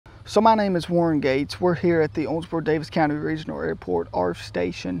So my name is Warren Goetz. We're here at the Owensboro Davis County Regional Airport ARFF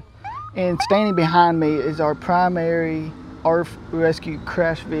station, and standing behind me is our primary ARFF rescue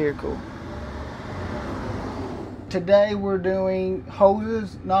crash vehicle. Today we're doing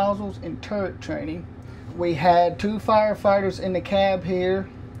hoses, nozzles, and turret training. We had two firefighters in the cab here,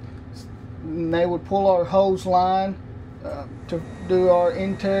 and they would pull our hose line to do our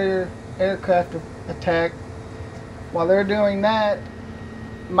interior aircraft attack. While they're doing that,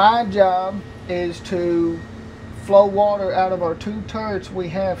 my job is to flow water out of our two turrets we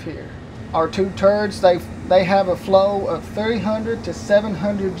have here. Our two turrets, they have a flow of 300 to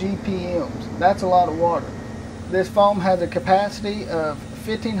 700 GPMs. That's a lot of water. This foam has a capacity of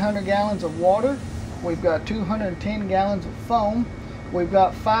 1,500 gallons of water. We've got 210 gallons of foam. We've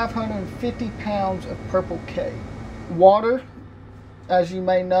got 550 pounds of purple K. Water, as you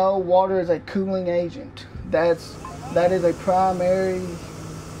may know, water is a cooling agent. That is a primary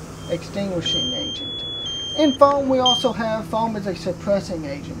extinguishing agent. In foam, we also have foam as a suppressing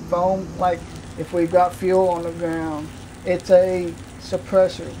agent. Foam, like if we've got fuel on the ground, it's a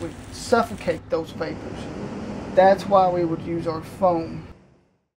suppressor. We suffocate those vapors. That's why we would use our foam.